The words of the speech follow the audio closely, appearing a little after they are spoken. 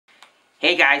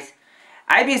Hey guys,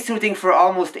 I've been suiting for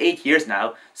almost 8 years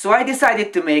now, so I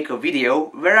decided to make a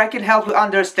video where I can help you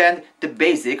understand the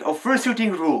basic of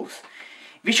fursuiting rules.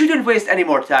 We shouldn't waste any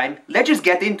more time, let's just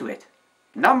get into it.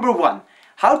 Number 1.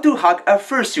 How to hug a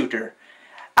fursuiter.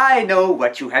 I know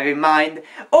what you have in mind.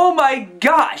 Oh my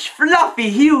gosh,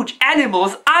 fluffy huge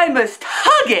animals, I must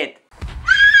hug it!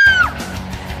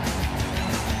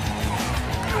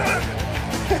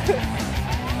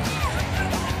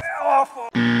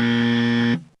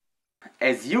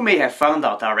 As you may have found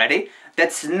out already,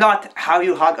 that's not how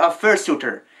you hug a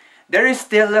fursuiter. There is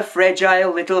still a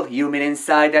fragile little human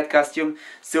inside that costume,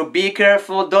 so be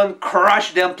careful, don't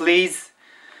crush them please.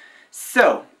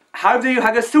 So, how do you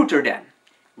hug a suitor then?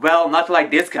 Well, not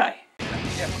like this guy.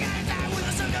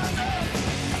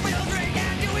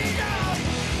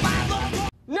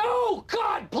 No!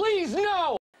 God, please,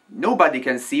 no! Nobody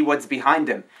can see what's behind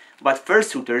them, but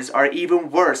fursuiters are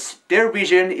even worse. Their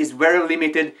vision is very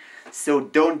limited, so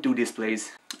don't do this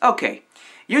please. Okay,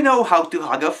 you know how to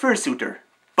hug a fursuiter,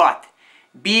 but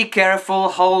be careful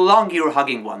how long you're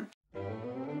hugging one.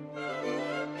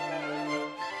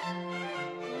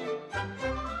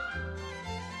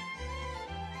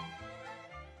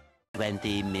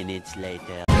 "20 minutes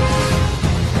later."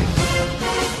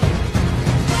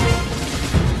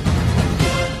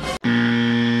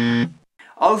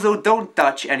 Also, don't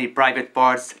touch any private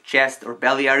parts, chest or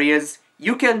belly areas.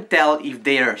 You can tell if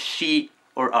they are she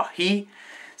or a he,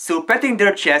 so petting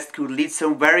their chest could lead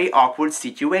some very awkward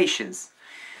situations.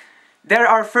 There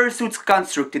are fursuits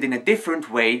constructed in a different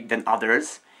way than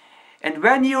others, and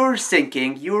when you're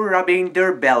sinking, you're rubbing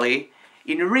their belly.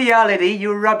 In reality,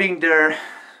 you're rubbing their...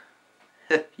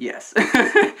 yes.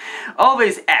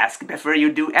 Always ask before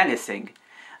you do anything.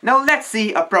 Now let's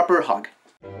see a proper hug.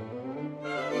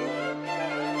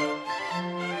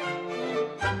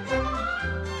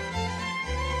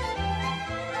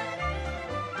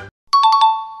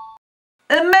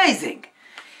 Amazing!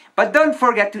 But don't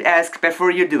forget to ask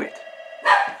before you do it.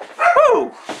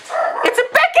 Oh! It's a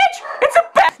package! It's a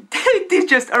package! This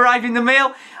just arrived in the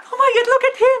mail. Oh my god, look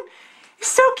at him! He's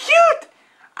so cute!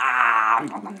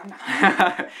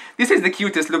 This is the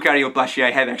cutest Lucario plushie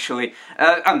I have actually.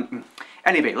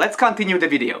 Anyway, let's continue the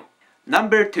video.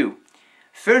 Number 2.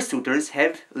 Fursuiters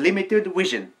have limited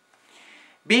vision.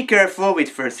 Be careful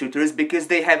with fursuiters because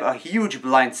they have a huge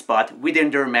blind spot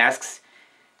within their masks.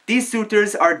 These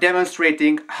suitors are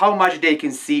demonstrating how much they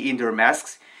can see in their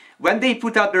masks. When they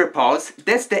put out their paws,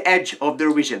 that's the edge of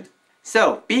their vision.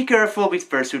 So, be careful with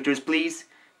fursuiters please.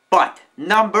 But,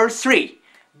 number 3.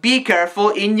 Be careful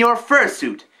in your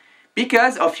fursuit.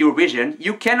 Because of your vision,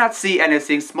 you cannot see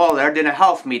anything smaller than a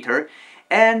half meter,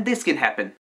 and this can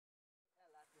happen.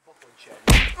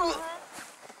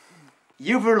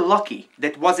 You were lucky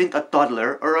that wasn't a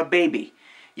toddler or a baby.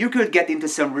 You could get into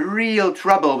some real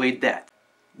trouble with that.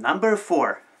 Number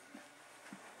 4.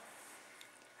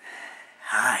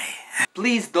 Hi.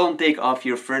 Please don't take off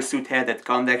your fursuit head at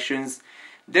conventions.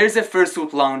 There's a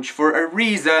fursuit lounge for a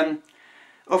reason.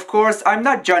 Of course, I'm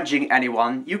not judging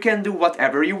anyone. You can do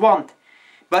whatever you want.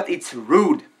 But it's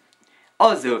rude.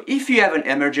 Also, if you have an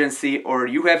emergency or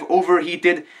you have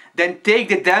overheated, then take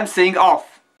the damn thing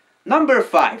off. Number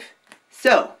 5.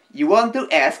 So, you want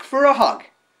to ask for a hug.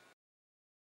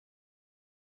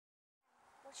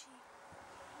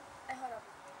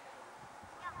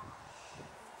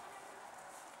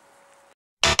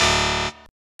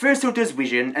 Fursuiter's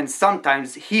vision and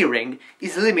sometimes hearing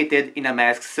is limited in a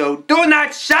mask, so do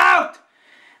not shout!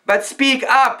 But speak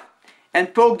up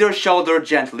and poke their shoulder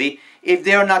gently if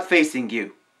they are not facing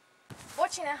you.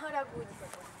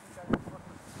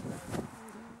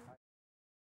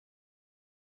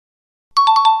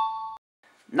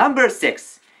 Number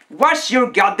 6. Wash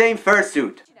your goddamn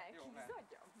fursuit!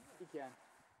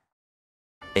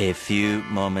 A few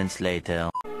moments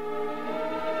later.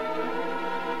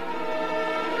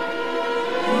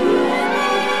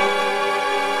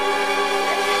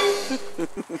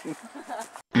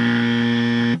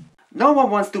 No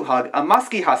one wants to hug a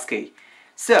musky husky.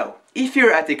 So, if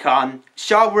you're at a con,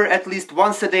 shower at least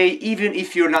once a day even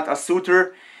if you're not a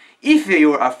suitor. If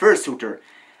you're a fursuiter,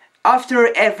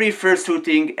 after every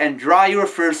fursuiting, and dry your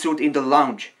fursuit in the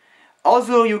lounge.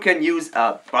 Also, you can use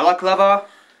a balaclava.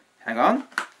 Hang on.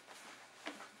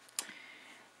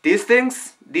 These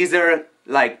things, these are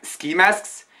like ski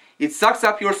masks. It sucks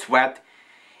up your sweat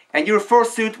and your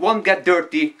fursuit won't get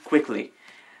dirty quickly.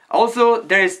 Also,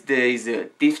 there's these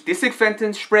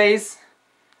disinfectant sprays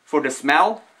for the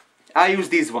smell. I use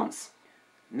these ones.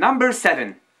 Number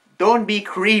 7. Don't be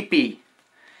creepy.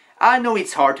 I know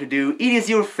it's hard to do. It is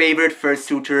your favorite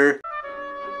fursuiter.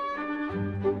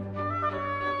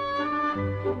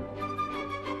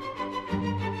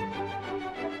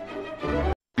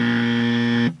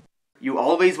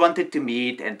 always wanted to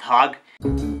meet and hug.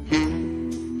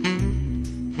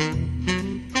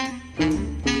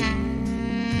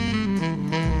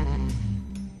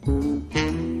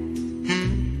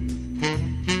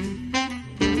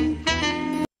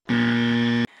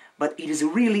 But it is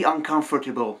really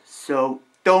uncomfortable, so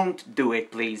don't do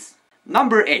it, please.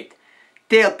 Number 8.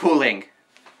 Tail pulling.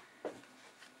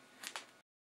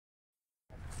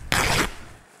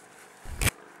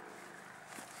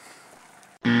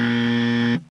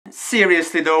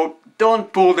 Seriously though,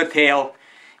 don't pull the tail.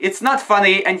 It's not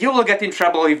funny and you will get in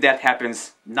trouble if that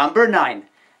happens. Number 9.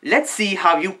 Let's see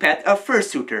how you pet a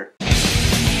fursuiter.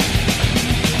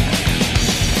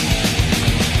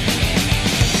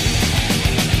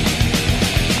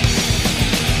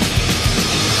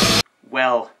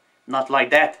 Well, not like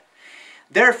that.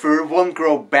 Their fur won't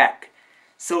grow back.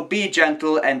 So be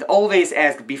gentle and always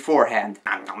ask beforehand.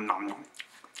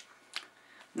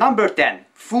 Number 10.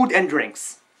 Food and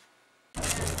drinks.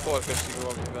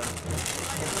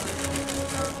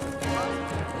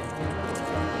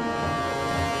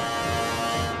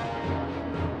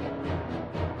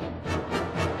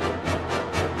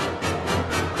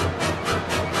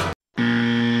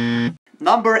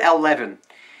 Number 11.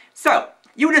 So,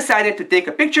 you decided to take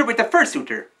a picture with a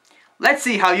fursuiter. Let's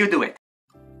see how you do it.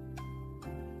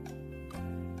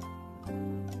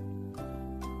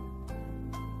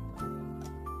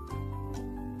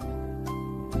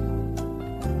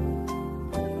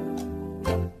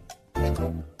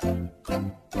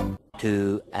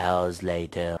 Two hours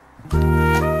later.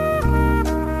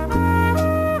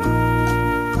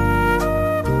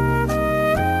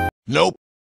 Nope.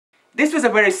 This was a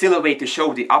very silly way to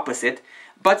show the opposite,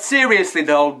 but seriously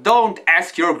though, don't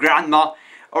ask your grandma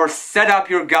or set up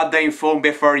your goddamn phone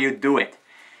before you do it.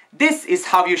 This is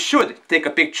how you should take a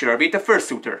picture with a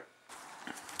fursuiter.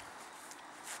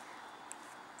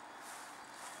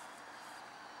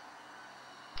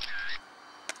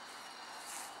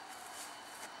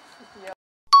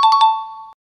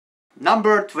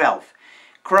 Number 12.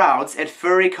 Crowds at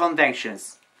furry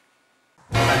conventions.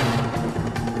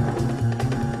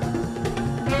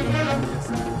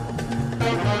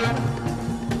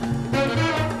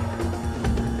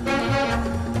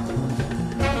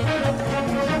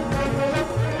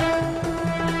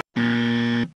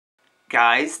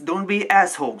 Guys, don't be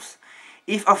assholes.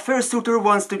 If a fursuiter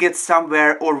wants to get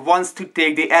somewhere or wants to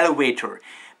take the elevator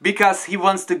because he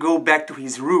wants to go back to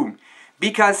his room,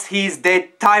 because he's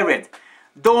dead tired,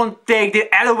 don't take the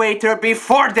elevator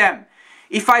before them.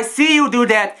 If I see you do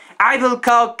that, I will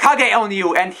call Kage on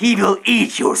you and he will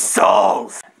eat your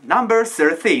souls. Number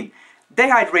 13.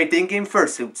 Dehydrating in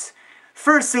fursuits.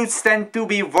 Fursuits tend to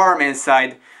be warm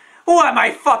inside. Who am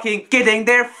I fucking kidding?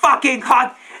 They're fucking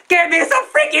hot. Give me some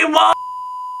freaking water.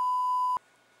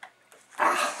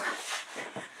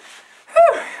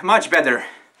 Much better.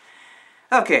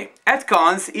 Okay, at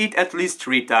cons eat at least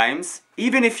 3 times,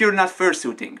 even if you're not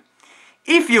fursuiting.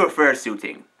 If you're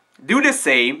fursuiting, do the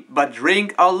same, but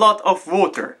drink a lot of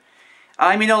water.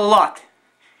 I mean a lot.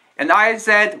 And I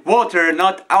said water,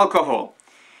 not alcohol.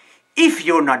 If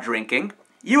you're not drinking,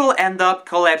 you will end up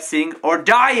collapsing or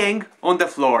dying on the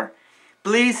floor.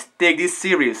 Please take this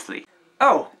seriously.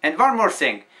 Oh, and one more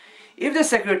thing. If the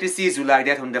security sees you like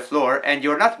that on the floor and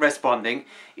you're not responding,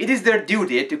 it is their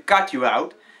duty to cut you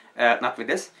out, not with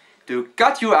this, to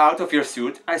cut you out of your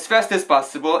suit as fast as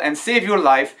possible and save your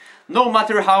life, no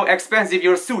matter how expensive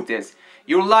your suit is.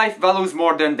 Your life values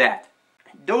more than that.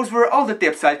 Those were all the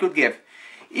tips I could give.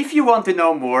 If you want to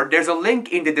know more, there's a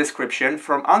link in the description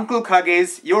from Uncle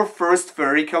Kage's Your First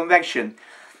Furry Convention.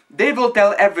 They will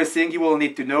tell everything you will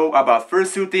need to know about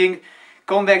fursuiting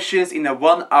conventions in a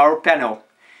 1-hour panel.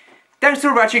 Thanks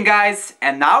for watching, guys,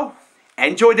 and now,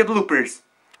 enjoy the bloopers!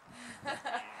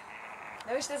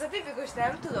 Na most ez a tipikus,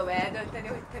 nem tudom eldönteni,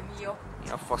 hogy te mi jó.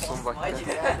 A faszom vagy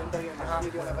te.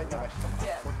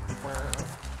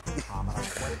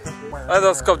 Hát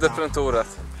az kapd a órát.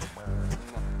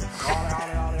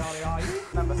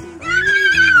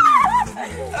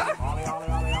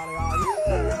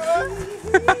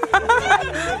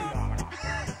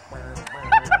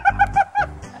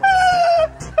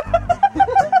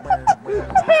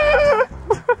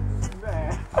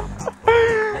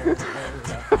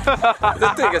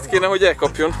 De téged kéne, hogy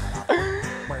elkapjon.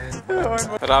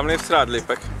 Rám lépsz, rád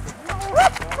lépek.